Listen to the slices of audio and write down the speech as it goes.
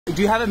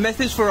Do you have a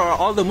message for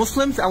all the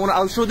Muslims?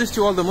 I'll show this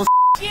to all the Muslims.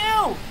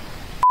 You!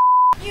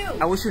 You!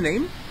 What's your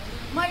name?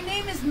 My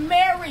name is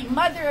Mary,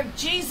 Mother of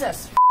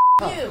Jesus.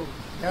 You!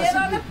 Get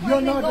on a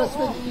plane and go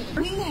home.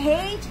 We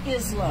hate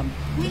Islam.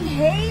 We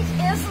hate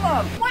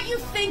Islam. What you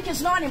think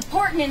is not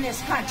important in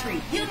this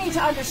country. You need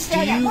to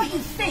understand that. What you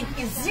think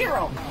is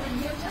zero.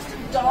 You're just a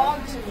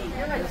dog to me.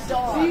 You're a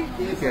dog.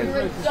 You're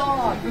a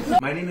dog.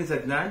 My name is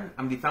Adnan.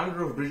 I'm the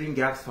founder of Bridging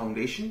Gaps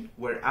Foundation,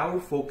 where our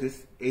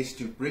focus is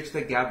to bridge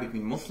the gap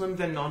between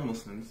Muslims and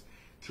non-Muslims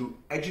through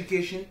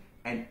education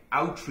and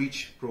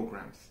outreach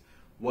programs.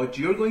 What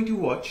you're going to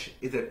watch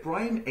is a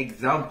prime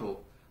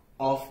example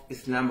of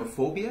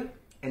Islamophobia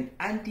and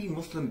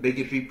anti-Muslim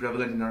bigotry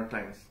prevalent in our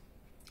times.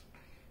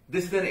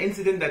 This is an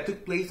incident that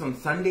took place on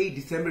Sunday,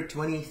 December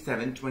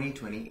 27,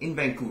 2020 in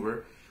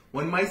Vancouver,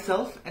 when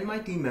myself and my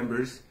team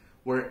members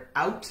were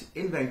out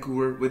in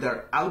Vancouver with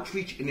our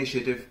outreach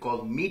initiative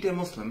called Meet a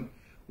Muslim,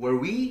 where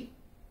we,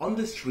 on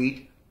the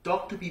street,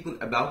 talk to people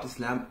about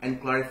Islam and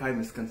clarify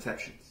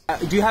misconceptions.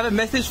 Do you have a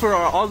message for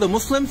all the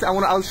Muslims?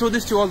 I'll show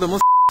this to all the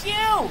Muslims.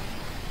 You!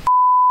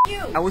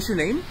 You! What's your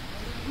name?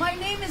 My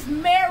name is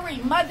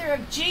Mary, Mother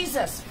of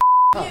Jesus.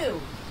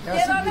 You!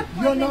 Get on a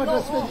plane and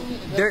go home.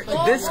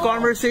 This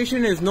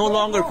conversation is no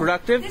longer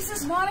productive. This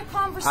is not a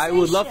conversation. I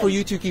would love for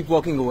you to keep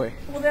walking away.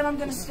 Well, then I'm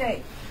going to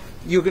stay.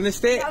 You're going to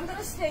stay? Yeah, I'm going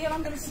to stay, and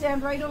I'm going to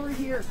stand right over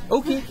here.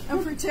 Okay.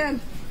 And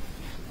pretend.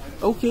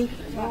 Okay.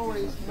 No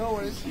worries, no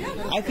worries.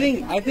 Yeah, I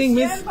think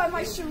Miss... Stand by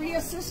my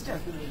Sharia sister.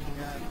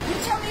 You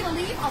tell me to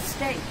leave, I'll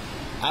stay.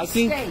 I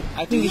think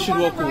you should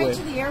walk away.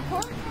 Do you want to ride to the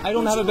airport? I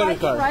don't have a better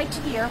car. Ride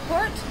to the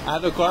airport? I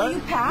have a car. Are you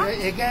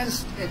packed?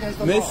 Against the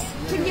Miss, law.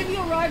 To give you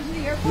a ride to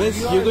the airport?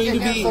 Miss, you're going to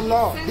against be... the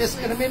law.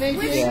 Discriminating.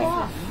 Which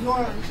law?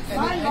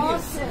 My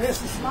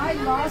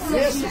law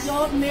says you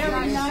don't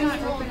marry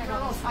 9-year-old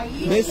girls.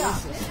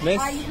 Aisha. Miss,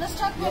 let's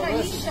talk about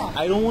Aisha.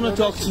 I don't want to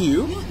talk to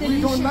you.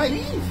 You don't like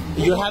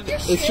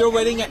It's your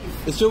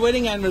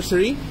wedding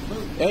anniversary.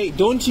 Hey,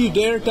 don't you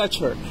dare touch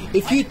her.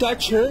 If you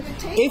touch her,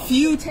 if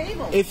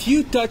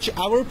you touch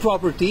our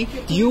property,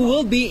 you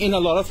will be in a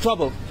lot of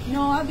trouble.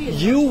 No, I'll be in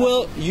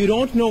You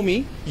don't know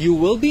me. You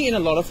will be in a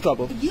lot of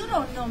trouble. You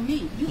don't know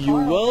me. You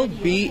will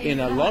be in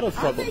a lot of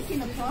trouble.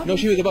 No,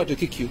 she was about to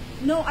kick you.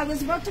 No, I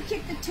was about to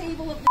kick the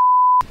table of the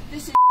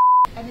this is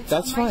and it's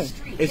That's on my fine.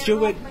 street.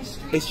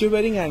 It's your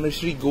wedding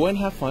anniversary. Go and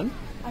have fun.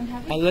 I'm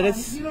having and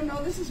fun. You don't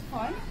know this is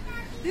fun?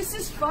 This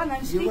is fun.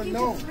 I'm speaking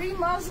to 3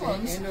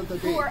 Muslims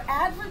who are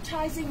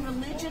advertising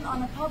religion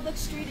on a public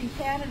street in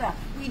Canada.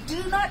 We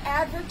do not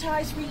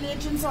advertise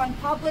religions on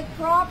public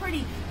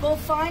property. Go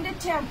find a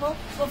temple,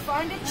 go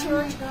find a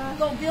church,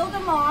 go build a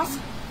mosque.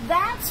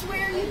 That's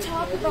where you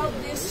talk about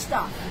this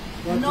stuff.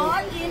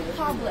 Not in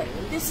public.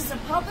 This is a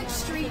public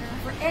street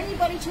for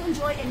anybody to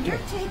enjoy, and you're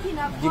taking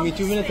up public Give me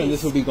 2 minutes space. and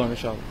this will be gone,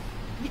 inshallah.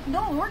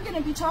 No, we're going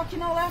to be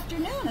talking all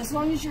afternoon as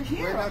long as you're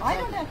here.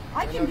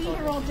 I can be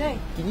here all day.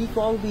 Can you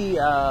call the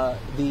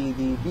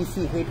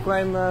BC hate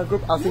crime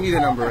group? I'll send you the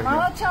number right now.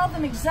 I'll tell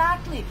them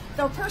exactly.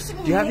 The person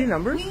who Do you have the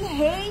number? We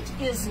hate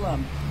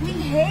Islam. We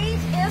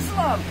hate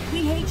Islam.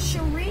 We hate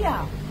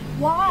Sharia.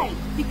 Why?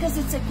 Because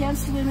it's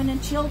against women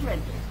and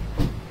children.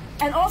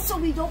 And also,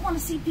 we don't want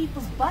to see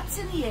people's butts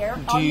in the air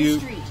on the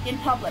street, in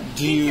public.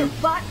 Keep your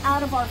butt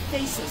out of our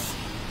faces.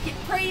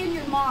 Pray in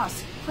your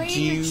mosque. Pray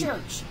in your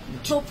church.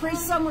 Go pray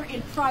somewhere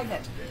in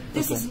private.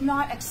 This is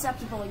not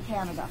acceptable in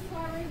Canada.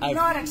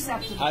 Not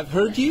acceptable. I've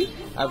heard you,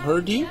 and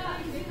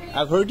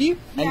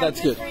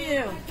that's good. For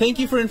you. Thank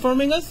you for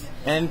informing us,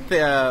 and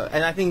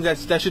I think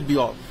that should be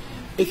all.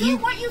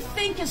 What you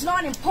think is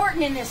not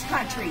important in this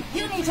country.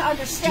 You need to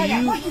understand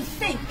that. What you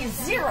think is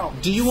zero.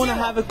 Do you want to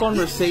have a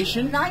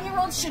conversation?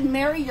 9-year-olds should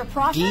marry your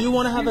prophet. Do you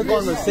want to have a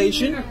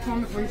conversation?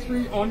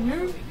 WINFREY on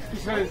you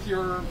because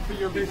you're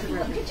basically.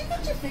 Did you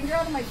get your finger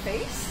out of my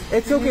face?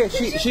 It's okay.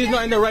 She's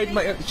not in the right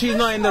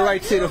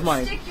state of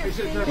mind.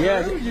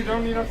 Yeah. You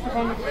don't need us to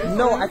come to.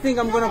 No, I think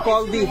I'm gonna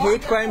call the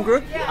hate crime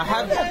group.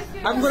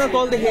 I'm gonna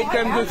call the hate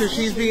crime group because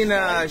she's been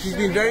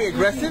very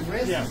aggressive,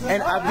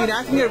 and I've been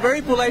asking her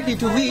very politely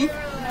to leave.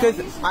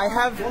 Because I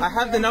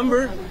have the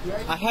number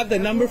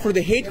for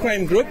the hate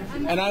crime group,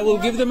 and I will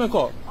give them a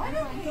call.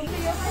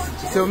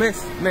 So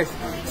miss,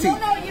 see.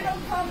 No, you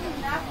don't call me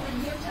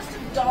nothing. You're just a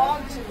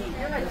dog to me.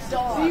 You're a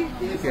dog.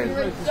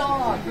 You're a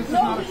dog.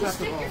 No, you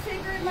stick your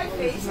finger in my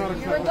face,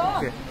 and you're a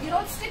dog. You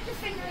don't stick your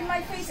finger in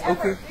my face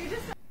ever.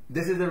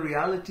 This is the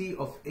reality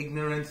of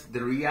ignorance,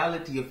 the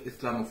reality of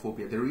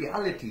Islamophobia, the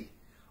reality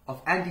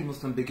of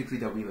anti-Muslim bigotry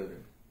that we live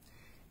in.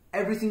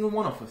 Every single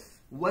one of us,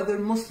 whether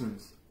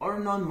Muslims or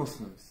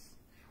non-Muslims,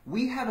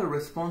 we have a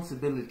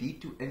responsibility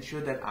to ensure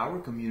that our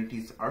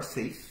communities are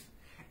safe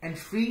and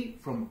free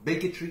from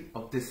bigotry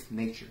of this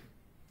nature.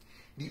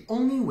 The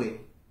only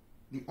way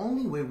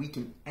we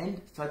can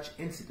end such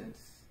incidents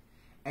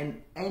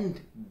and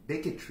end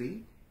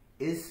bigotry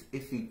is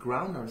if we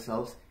ground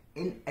ourselves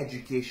in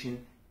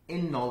education,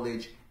 in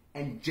knowledge,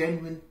 and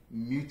genuine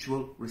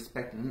mutual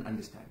respect and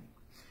understanding.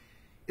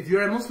 If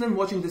you're a Muslim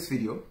watching this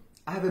video,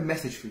 I have a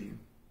message for you.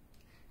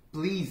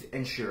 Please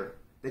ensure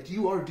that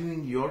you are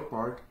doing your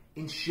part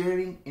in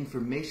sharing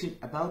information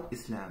about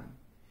Islam,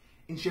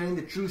 in sharing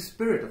the true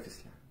spirit of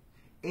Islam,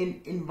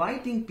 in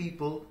inviting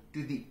people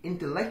to the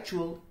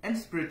intellectual and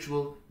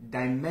spiritual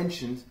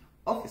dimensions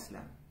of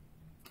Islam.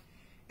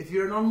 If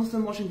you're a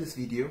non-Muslim watching this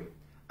video,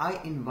 I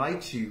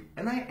invite you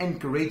and I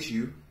encourage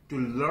you to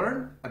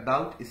learn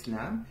about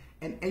Islam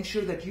and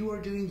ensure that you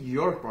are doing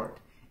your part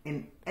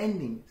in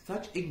ending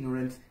such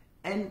ignorance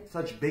and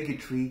such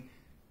bigotry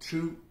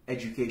through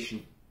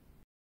education.